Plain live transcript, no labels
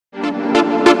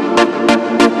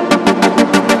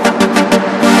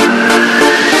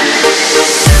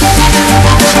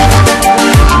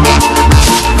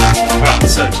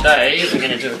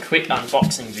to do a quick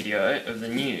unboxing video of the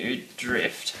new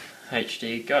Drift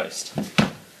HD Ghost.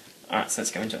 Alright, so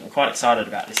let's go into it. I'm quite excited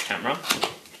about this camera.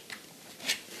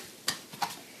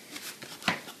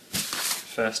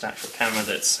 First actual camera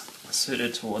that's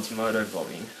suited towards moto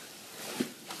vlogging.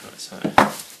 Right, so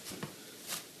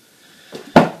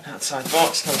outside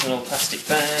box comes in a little plastic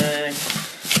bag.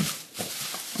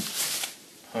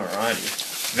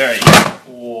 Alrighty,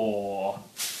 whoa,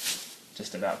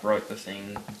 just about broke the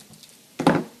thing.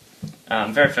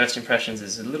 Very first impressions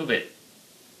is a little bit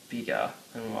bigger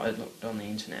than what I looked on the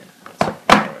internet.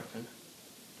 Open.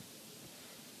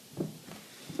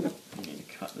 I need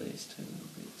to cut these two little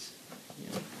bits.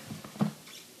 Yeah.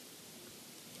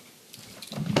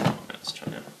 Let's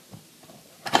try now.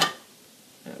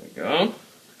 There we go.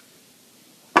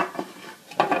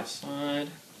 Side side.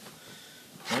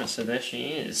 Alright, so there she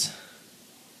is.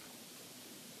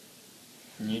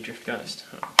 New Drift Ghost.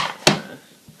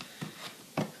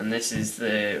 And this is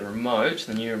the remote,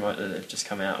 the new remote that they've just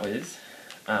come out with.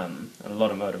 And a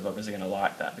lot of motor vloggers are going to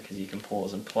like that because you can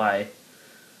pause and play.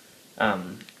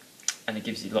 And it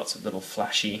gives you lots of little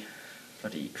flashy,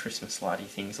 bloody Christmas lighty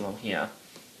things along here.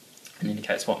 And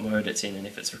indicates what mode it's in and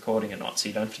if it's recording or not. So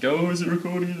you don't have to go, oh, is it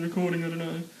recording, is it recording, I don't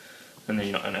know. And then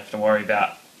you're not going to have to worry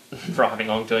about driving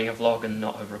along doing a vlog and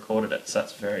not have recorded it. So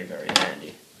that's very, very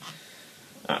handy.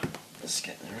 Alright, let's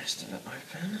get the rest of it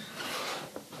open.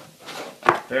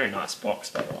 Very nice box,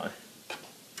 by the way.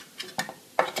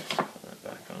 Put that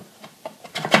back on.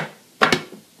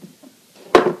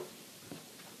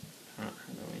 Right,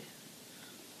 how do we...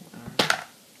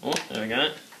 Oh, there we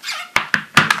go.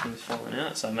 Everything's falling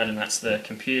out. So I imagine that's the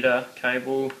computer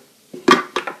cable. So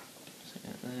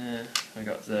there. We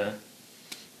got the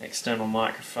external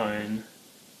microphone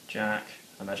jack.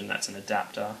 I imagine that's an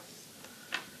adapter.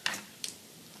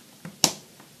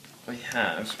 We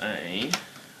have a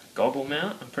goggle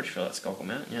mount. I'm pretty sure that's goggle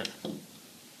mount, yeah.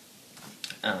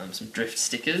 Some Drift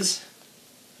stickers.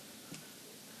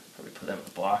 Probably put them at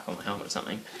the bike on the helmet or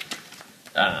something.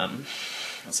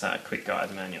 What's that? A quick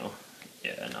guide manual.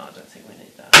 Yeah, no, I don't think we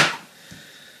need that.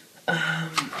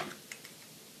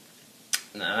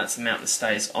 No, that's the mount that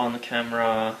stays on the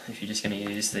camera. If you're just going to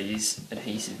use these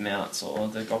adhesive mounts or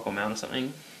the goggle mount or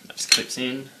something, that just clips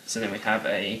in. So then we have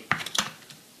a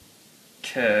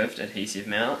curved adhesive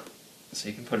mount. So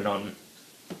you can put it on,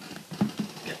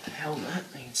 get the helmet,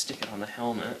 you can stick it on the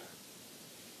helmet.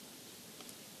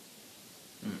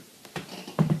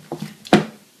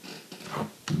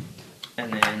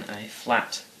 And then a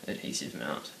flat adhesive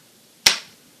mount.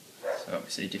 So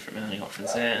obviously different mounting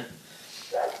options there.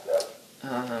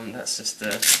 That's just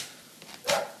the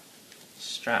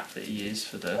strap that you use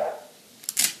for the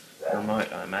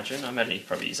remote, I imagine. I imagine you could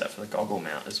probably use that for the goggle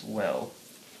mount as well.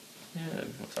 Yeah,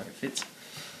 it looks like it fits.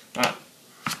 Right,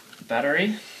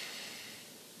 battery.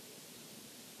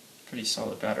 Pretty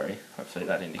solid battery. Hopefully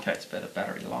that indicates better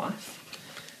battery life.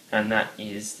 And that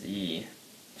is the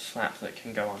flap that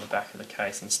can go on the back of the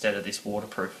case instead of this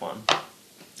waterproof one,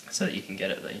 so that you can get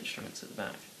at the instruments at the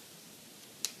back.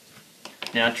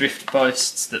 Now Drift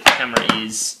boasts that the camera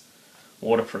is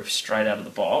waterproof straight out of the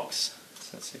box.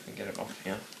 So let's see if we can get it off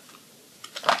here.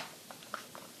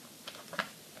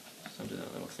 So undo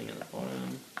that little thing at the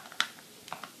bottom.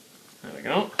 There we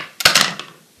go.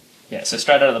 Yeah, so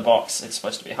straight out of the box it's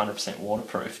supposed to be 100%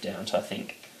 waterproof down to I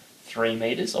think 3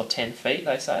 meters or 10 feet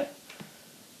they say.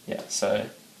 Yeah, so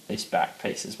this back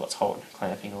piece is what's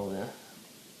clamping all the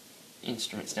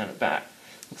instruments down the back.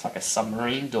 Looks like a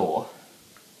submarine door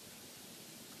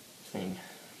thing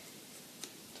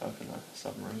to open the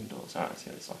submarine doors. Alright, let's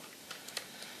get this off.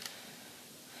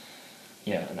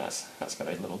 Yeah, and that's got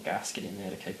a little gasket in there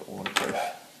to keep it waterproof.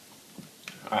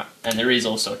 Alright, and there is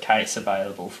also a case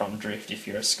available from Drift if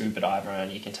you're a scuba diver,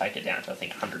 and you can take it down to I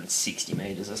think 160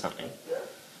 meters or something.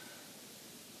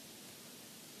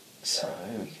 So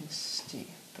we can stick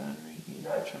a battery in.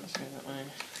 I'm trying to go that way.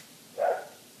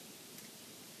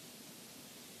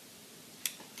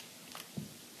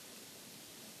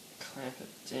 Clamp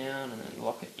it down and then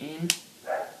lock it in.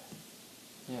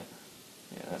 Yeah,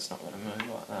 that's not going to move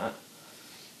like that.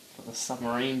 Put the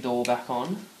submarine door back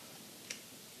on.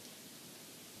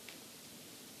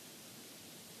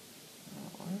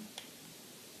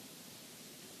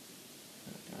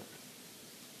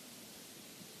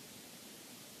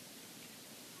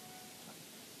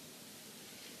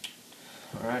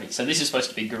 Alrighty, so this is supposed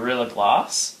to be Gorilla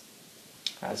Glass,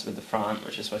 as with the front,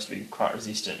 which is supposed to be quite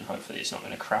resistant and hopefully it's not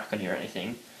going to crack on you or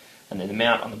anything. And then the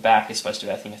mount on the back is supposed to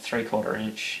be I think a 3/4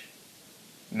 inch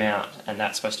mount, and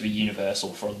that's supposed to be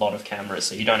universal for a lot of cameras,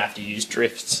 so you don't have to use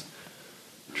Drift's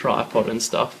tripod and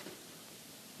stuff.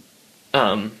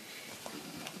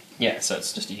 yeah, so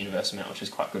it's just a universal mount, which is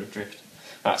quite good at drift.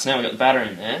 Alright, so now we've got the battery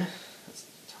in there. That's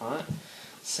tight.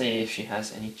 See if she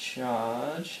has any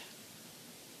charge.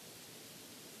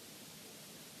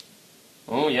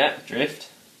 Oh yeah, drift.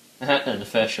 And the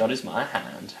first shot is my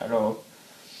hand. Hello.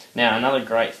 Now, another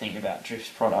great thing about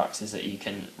drift products is that you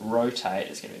can rotate,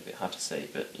 it's going to be a bit hard to see,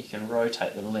 but you can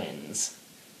rotate the lens.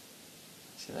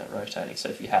 See that rotating? So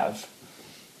if you have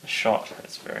a shot,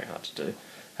 it's very hard to do,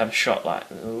 have a shot like,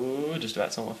 ooh, just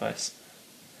about on my face.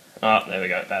 Oh, there we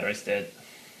go, battery's dead.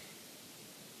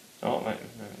 Oh, wait,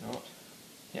 maybe not.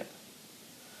 Yep.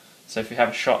 So if you have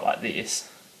a shot like this,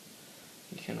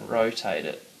 you can rotate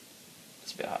it.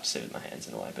 It's a bit hard to see with my hands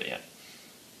in a way, but yeah.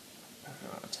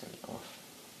 Alright, I'll turn it off.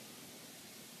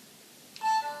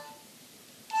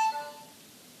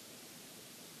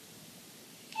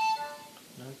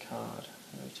 No card.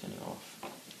 No turning off.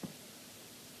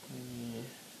 Yeah.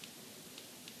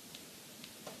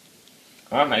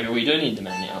 Alright, maybe we do need the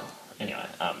manual. Anyway,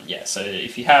 yeah, so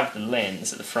if you have the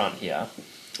lens at the front here,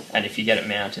 and if you get it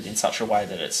mounted in such a way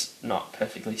that it's not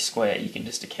perfectly square, you can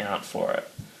just account for it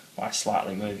by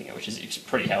slightly moving it, which is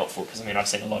pretty helpful, because I mean I've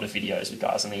seen a lot of videos with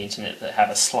guys on the internet that have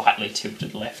a slightly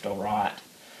tilted left or right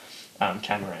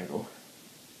camera angle.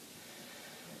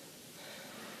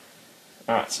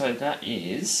 Alright, so that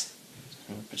is,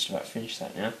 I'm just about finished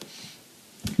that now.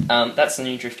 That's the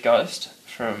new Drift Ghost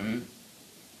from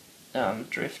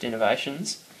Drift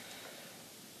Innovations.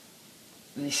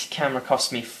 This camera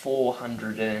cost me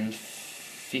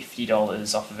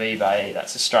 $450 off of eBay.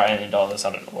 That's Australian dollars.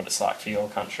 I don't know what it's like for your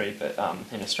country, but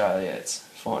in Australia it's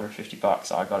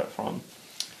 $450 I got it from.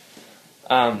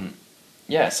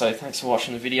 Yeah, so thanks for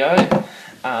watching the video.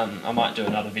 I might do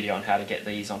another video on how to get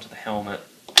these onto the helmet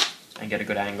and get a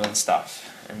good angle and stuff.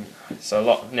 And so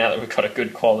now that we've got a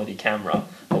good quality camera,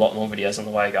 a lot more videos on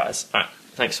the way, guys. Alright,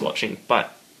 thanks for watching. Bye.